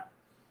identity front.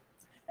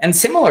 And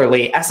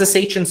similarly,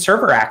 SSH and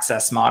server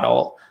access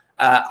model.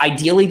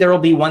 Ideally, there will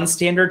be one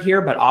standard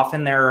here, but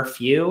often there are a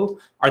few.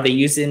 Are they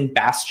using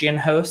Bastion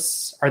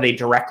hosts? Are they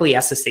directly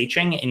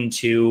SSHing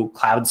into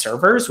cloud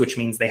servers, which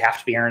means they have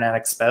to be internet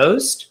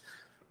exposed?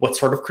 What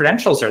sort of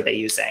credentials are they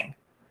using?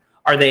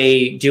 Are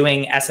they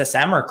doing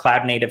SSM or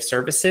cloud native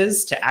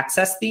services to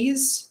access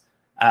these?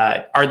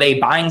 Are they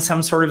buying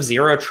some sort of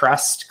zero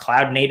trust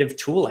cloud native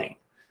tooling?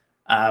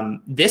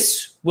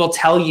 This will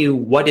tell you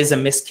what is a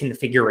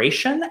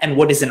misconfiguration and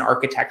what is an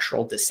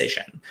architectural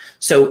decision.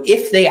 So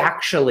if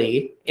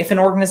an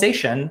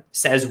organization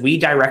says we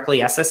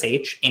directly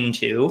SSH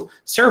into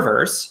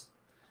servers,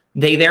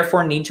 they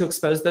therefore need to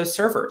expose those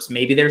servers.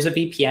 Maybe there's a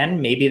VPN,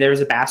 maybe there's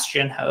a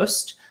Bastion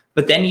host,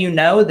 but then you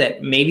know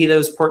that maybe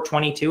those port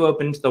 22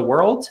 open to the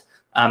world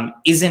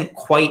isn't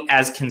quite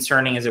as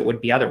concerning as it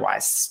would be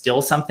otherwise.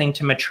 Still something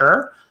to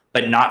mature,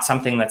 but not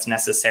something that's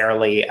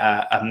necessarily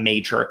a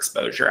major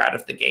exposure out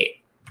of the gate.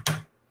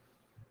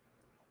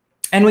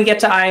 And we get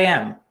to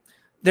IAM.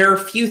 There are a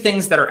few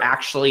things that are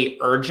actually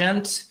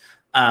urgent.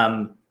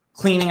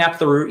 Cleaning up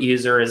the root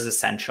user is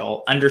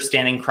essential.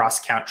 Understanding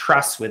cross-account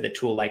trust with a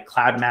tool like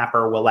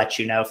CloudMapper will let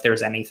you know if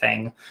there's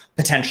anything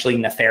potentially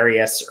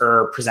nefarious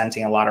or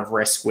presenting a lot of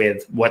risk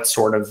with what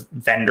sort of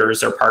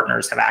vendors or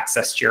partners have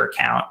access to your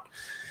account.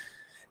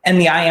 And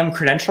the IAM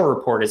credential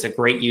report is a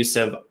great use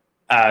of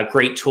a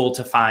great tool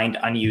to find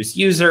unused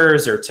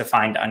users or to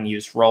find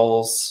unused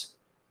roles.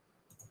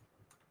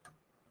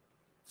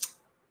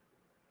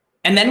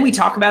 And then we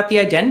talk about the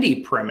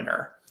identity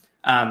perimeter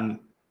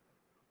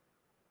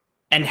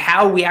and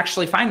how we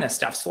actually find this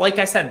stuff. So like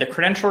I said, the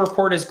credential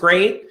report is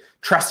great.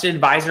 Trusted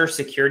Advisor,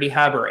 Security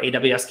Hub, or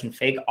AWS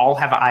Config all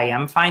have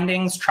IAM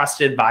findings.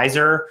 Trusted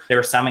Advisor, there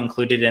are some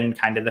included in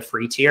kind of the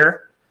free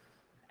tier.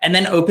 And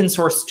then open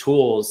source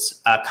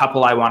tools, a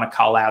couple I want to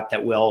call out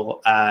that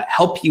will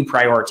help you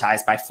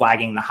prioritize by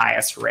flagging the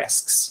highest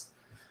risks.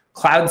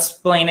 Cloud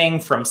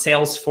Splaining from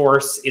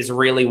Salesforce is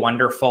really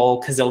wonderful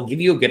because it'll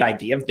give you a good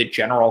idea of the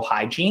general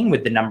hygiene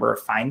with the number of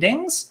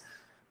findings.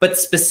 But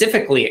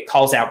specifically, it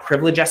calls out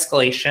privilege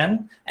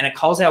escalation, and it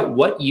calls out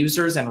what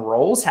users and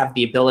roles have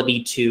the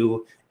ability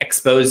to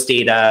expose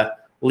data,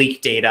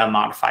 leak data,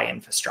 modify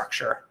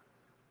infrastructure.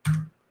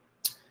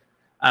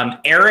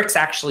 Eric's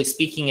actually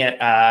speaking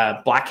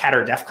at Black Hat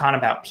or DEF CON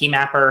about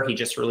PMapper. He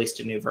just released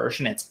a new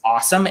version. It's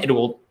awesome. It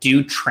will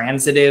do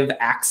transitive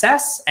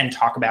access and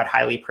talk about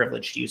highly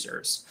privileged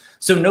users.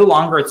 So no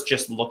longer it's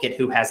just look at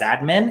who has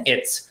admin.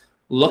 It's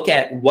look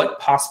at what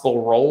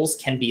possible roles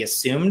can be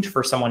assumed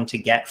for someone to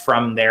get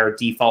from their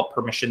default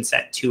permission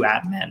set to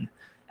admin,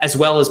 as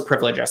well as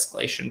privilege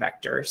escalation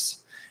vectors.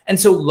 And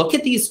so look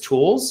at these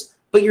tools,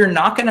 but you're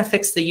not going to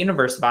fix the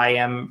universe of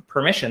IAM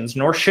permissions,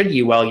 nor should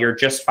you while you're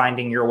just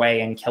finding your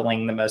way and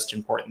killing the most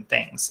important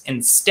things.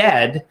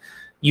 Instead,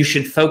 you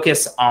should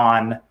focus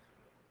on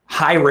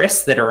high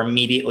risks that are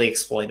immediately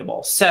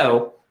exploitable.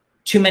 So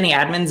too many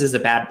admins is a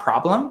bad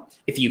problem.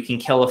 If you can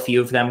kill a few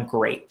of them,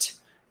 great.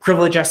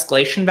 Privilege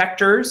escalation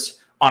vectors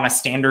on a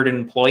standard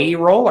employee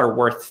role are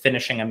worth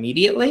finishing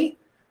immediately.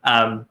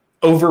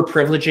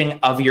 Over-privileging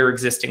of your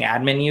existing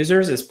admin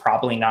users is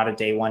probably not a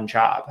day one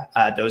job.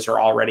 Those are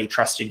already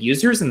trusted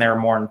users, and there are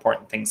more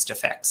important things to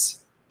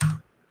fix.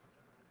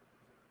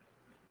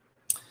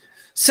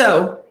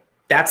 So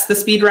that's the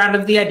speed round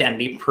of the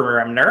identity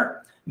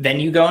perimeter. Then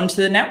you go into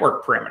the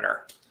network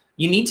perimeter.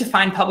 You need to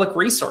find public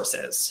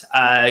resources.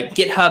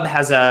 GitHub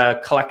has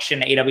a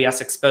collection,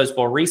 AWS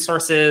exposable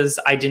resources,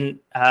 I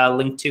didn't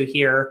link to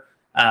here,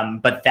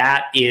 but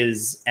that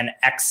is an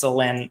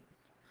excellent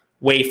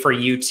way for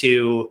you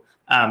to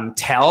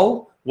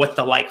tell what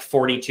the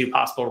 42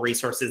 possible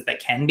resources that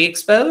can be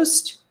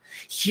exposed.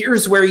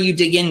 Here's where you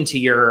dig into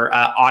your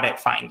audit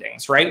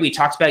findings, right? We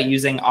talked about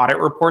using audit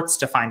reports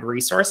to find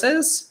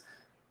resources.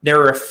 There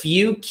are a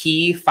few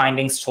key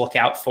findings to look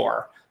out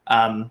for.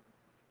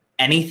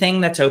 Anything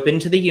that's open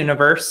to the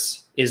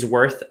universe is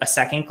worth a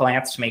second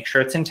glance to make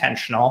sure it's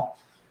intentional.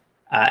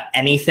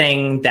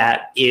 Anything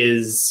that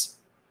is,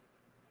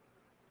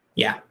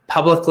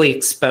 publicly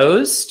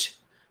exposed,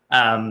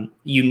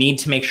 you need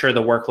to make sure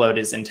the workload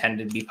is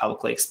intended to be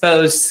publicly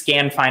exposed.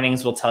 Scan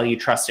findings will tell you,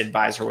 Trusted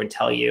Advisor would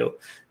tell you.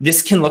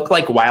 This can look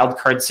like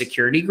wildcard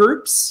security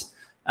groups.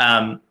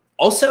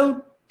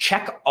 Also,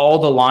 check all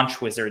the launch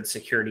wizard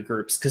security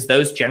groups because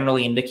those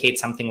generally indicate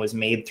something was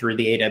made through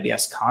the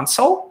AWS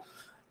console.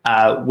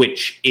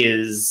 Which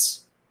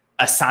is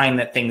a sign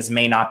that things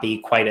may not be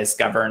quite as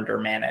governed or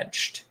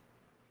managed.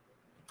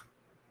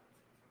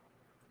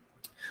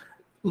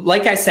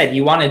 Like I said,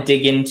 you want to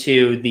dig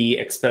into the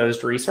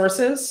exposed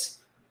resources.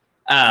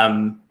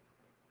 And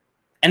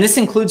this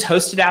includes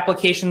hosted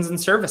applications and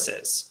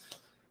services.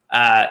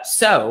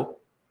 So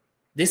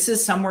this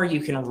is somewhere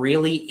you can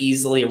really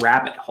easily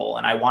rabbit hole.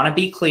 And I want to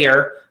be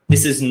clear,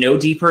 this is no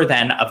deeper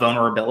than a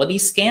vulnerability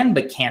scan,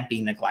 but can't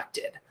be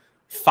neglected.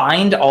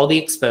 Find all the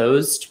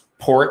exposed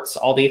ports,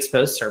 all the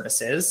exposed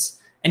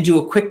services, and do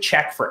a quick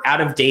check for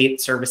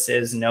out-of-date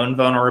services, known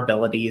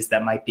vulnerabilities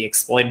that might be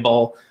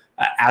exploitable.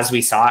 As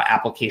we saw,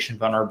 application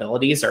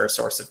vulnerabilities are a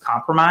source of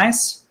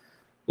compromise.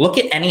 Look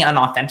at any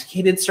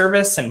unauthenticated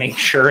service and make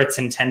sure it's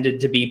intended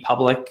to be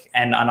public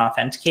and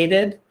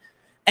unauthenticated.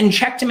 And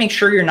check to make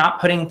sure you're not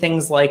putting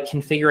things like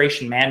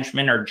configuration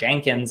management or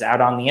Jenkins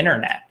out on the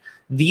internet.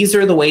 These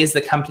are the ways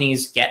that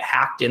companies get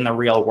hacked in the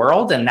real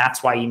world, and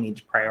that's why you need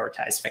to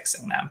prioritize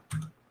fixing them.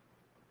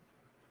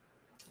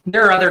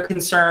 There are other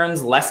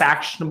concerns, less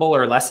actionable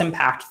or less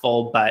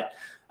impactful, but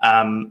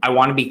I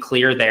want to be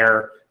clear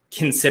they're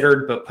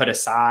considered but put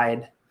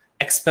aside.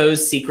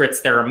 Expose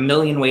secrets. There are a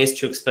million ways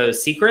to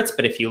expose secrets,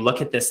 but if you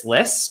look at this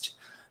list,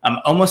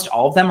 almost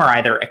all of them are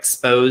either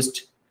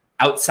exposed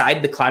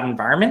outside the cloud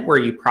environment where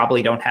you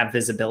probably don't have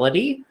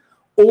visibility,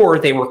 or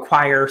they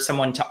require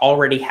someone to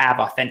already have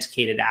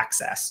authenticated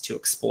access to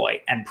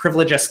exploit. And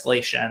privilege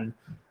escalation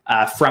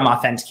from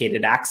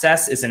authenticated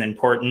access is an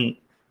important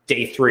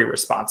day 3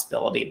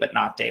 responsibility, but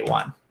not day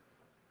 1.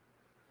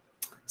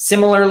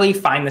 Similarly,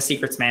 find the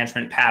secrets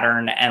management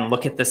pattern and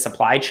look at the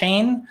supply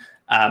chain.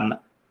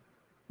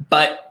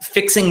 But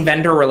fixing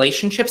vendor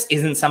relationships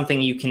isn't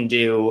something you can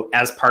do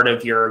as part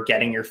of your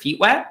getting your feet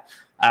wet.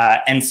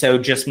 And so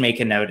just make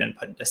a note and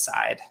put it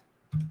aside.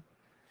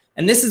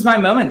 And this is my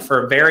moment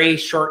for a very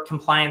short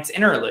compliance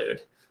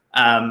interlude.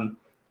 I'm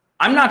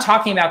not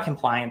talking about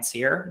compliance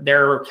here.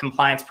 They're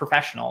compliance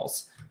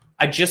professionals.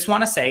 I just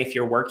want to say, if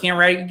you're working in a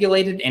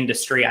regulated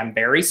industry, I'm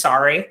very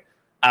sorry.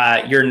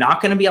 You're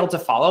not going to be able to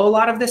follow a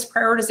lot of this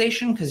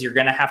prioritization because you're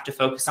going to have to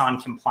focus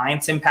on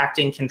compliance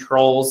impacting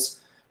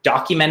controls,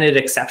 documented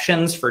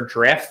exceptions for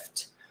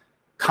drift,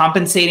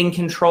 compensating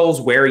controls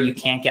where you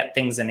can't get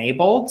things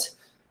enabled,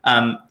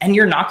 and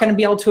you're not going to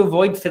be able to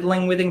avoid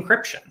fiddling with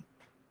encryption.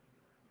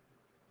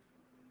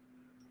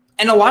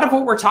 And a lot of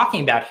what we're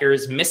talking about here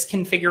is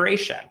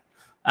misconfiguration.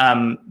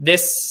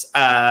 This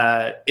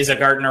is a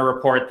Gartner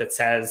report that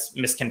says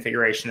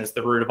misconfiguration is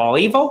the root of all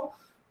evil.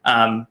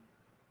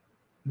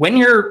 When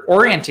you're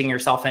orienting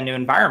yourself in a new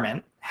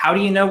environment, how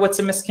do you know what's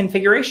a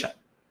misconfiguration?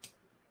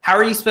 How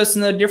are you supposed to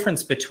know the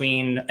difference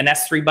between an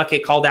S3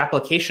 bucket called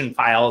application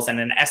files and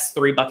an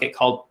S3 bucket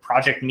called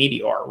project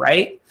Meteor,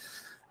 right?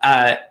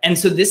 And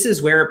so this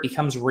is where it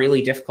becomes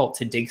really difficult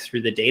to dig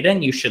through the data,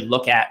 and you should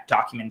look at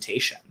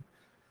documentation.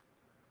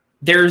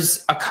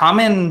 There's a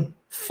common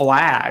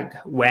flag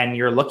when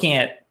you're looking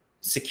at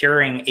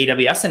securing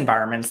AWS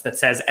environments that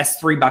says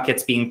S3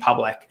 buckets being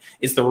public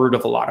is the root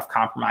of a lot of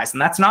compromise,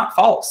 and that's not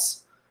false.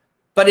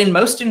 But in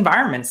most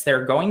environments, there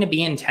are going to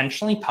be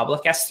intentionally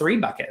public S3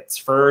 buckets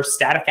for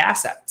static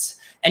assets.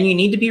 And you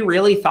need to be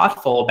really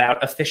thoughtful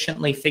about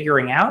efficiently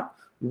figuring out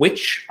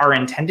which are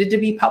intended to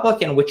be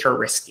public and which are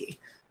risky.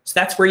 So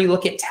that's where you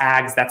look at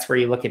tags, that's where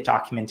you look at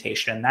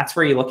documentation, that's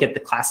where you look at the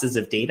classes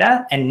of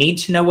data and need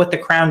to know what the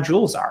crown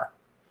jewels are.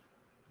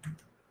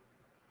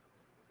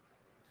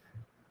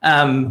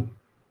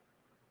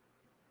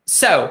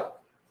 So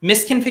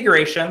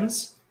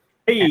misconfigurations.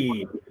 Hey,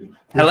 we've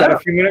hello. got a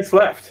few minutes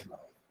left.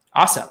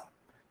 Awesome.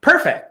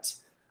 Perfect.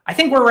 I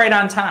think we're right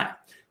on time.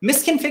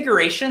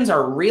 Misconfigurations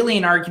are really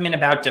an argument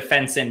about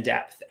defense in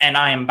depth, and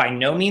I am by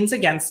no means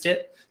against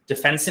it.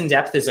 Defense in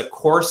depth is a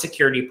core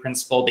security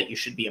principle that you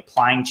should be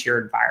applying to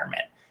your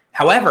environment.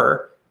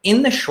 However,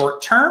 in the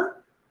short term,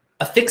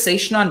 a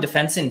fixation on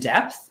defense in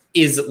depth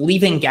is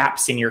leaving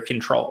gaps in your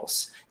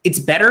controls. It's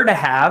better to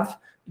have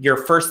your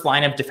first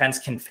line of defense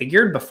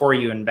configured before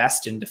you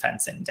invest in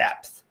defense in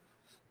depth.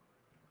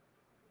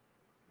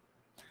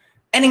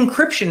 And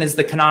encryption is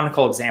the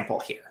canonical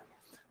example here.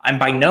 I'm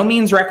by no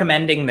means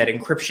recommending that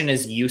encryption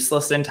is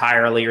useless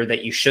entirely or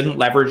that you shouldn't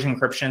leverage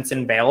encryption it's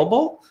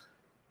available.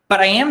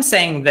 But I am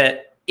saying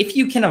that if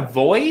you can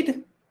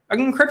avoid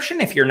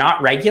encryption, if you're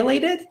not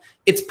regulated,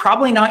 it's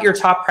probably not your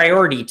top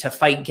priority to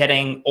fight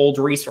getting old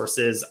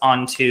resources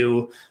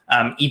onto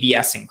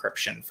EBS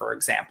encryption, for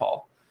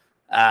example.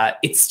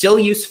 It's still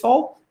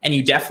useful, and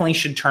you definitely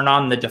should turn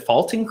on the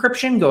default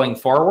encryption going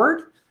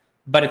forward,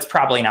 but it's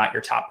probably not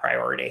your top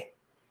priority.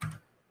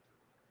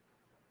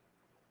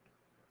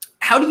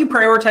 How do you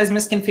prioritize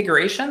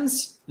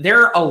misconfigurations?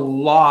 There are a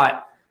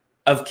lot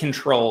of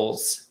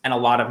controls and a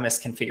lot of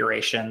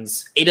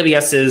misconfigurations.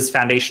 AWS's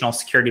foundational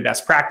security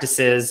best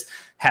practices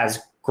has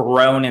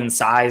grown in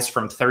size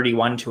from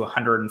 31 to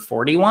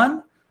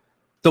 141.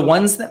 The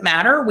ones that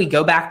matter, we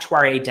go back to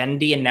our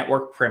identity and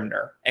network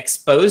perimeter.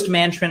 Exposed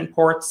management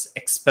ports,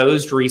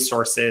 exposed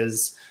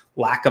resources,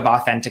 lack of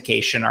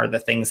authentication are the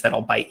things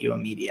that'll bite you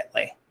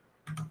immediately.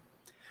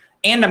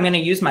 And I'm going to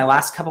use my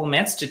last couple of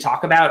minutes to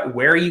talk about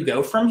where you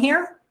go from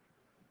here.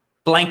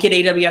 Blanket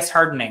AWS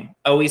hardening,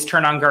 always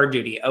turn on guard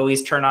duty,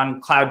 always turn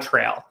on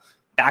CloudTrail,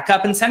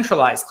 backup and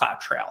centralized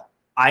CloudTrail,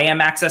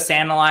 IAM access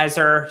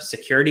analyzer,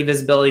 security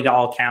visibility to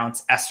all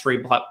accounts,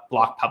 S3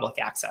 block public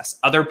access.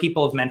 Other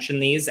people have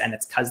mentioned these, and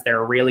it's because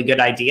they're a really good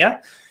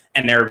idea,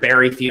 and there are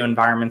very few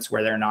environments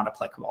where they're not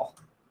applicable.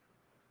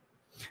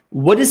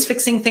 What does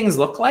fixing things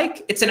look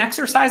like? It's an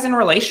exercise in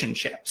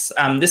relationships.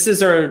 This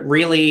is a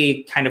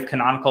really kind of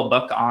canonical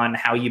book on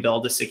how you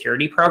build a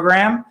security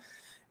program.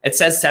 It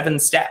says 7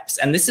 steps,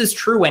 and this is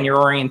true when you're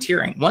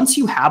orienteering. Once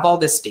you have all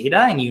this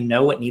data and you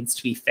know what needs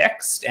to be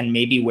fixed and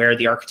maybe where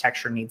the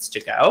architecture needs to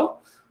go,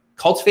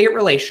 cultivate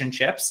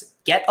relationships,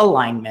 get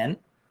alignment,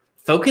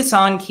 focus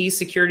on key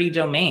security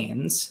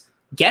domains,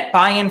 get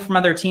buy-in from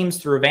other teams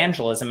through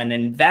evangelism, and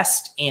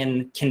invest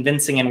in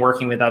convincing and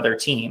working with other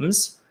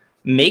teams,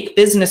 make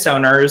business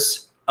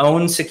owners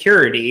own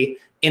security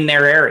in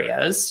their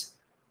areas,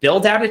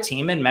 build out a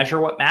team, and measure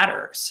what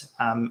matters.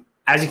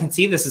 As you can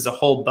see, this is a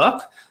whole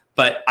book,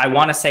 but I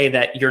want to say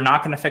that you're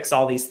not going to fix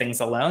all these things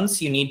alone.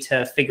 So you need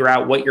to figure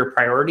out what your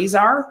priorities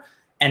are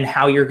and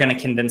how you're going to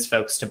convince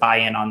folks to buy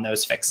in on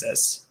those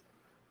fixes.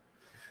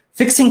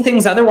 Fixing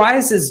things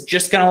otherwise is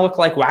just going to look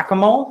like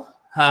whack-a-mole.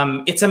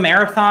 It's a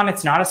marathon.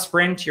 It's not a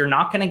sprint. You're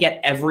not going to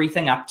get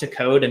everything up to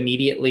code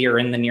immediately or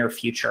in the near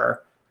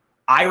future.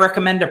 I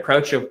recommend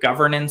approach of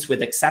governance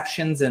with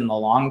exceptions in the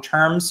long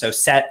term. So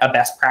set a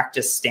best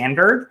practice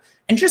standard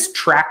and just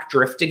track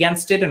drift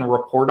against it and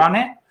report on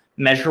it,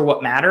 measure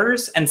what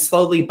matters, and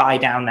slowly buy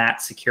down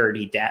that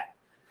security debt.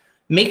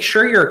 Make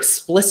sure you're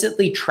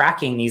explicitly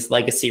tracking these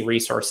legacy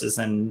resources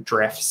and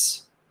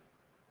drifts.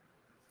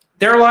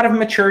 There are a lot of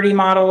maturity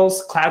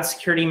models. Cloud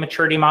security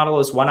maturity model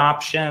is one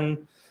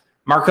option.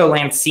 Marco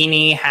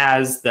Lancini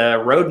has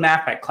the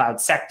roadmap at Cloud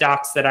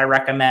SecDocs that I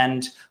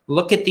recommend.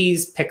 Look at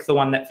these, pick the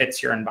one that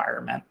fits your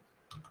environment.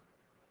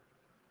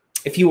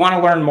 If you want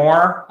to learn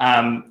more,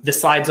 the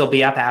slides will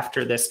be up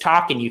after this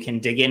talk and you can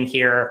dig in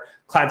here.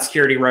 Cloud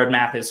security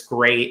roadmap is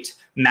great.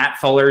 Matt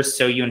Fuller's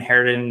So You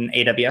Inherited an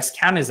AWS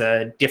Account is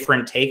a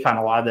different take on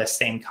a lot of the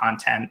same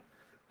content,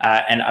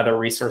 and other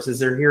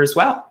resources are here as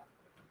well.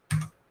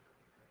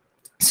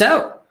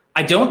 So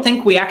I don't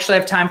think we actually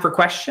have time for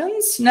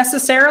questions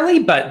necessarily,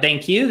 but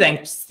thank you.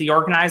 Thanks to the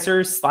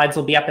organizers. Slides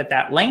will be up at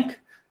that link.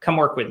 Come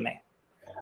work with me.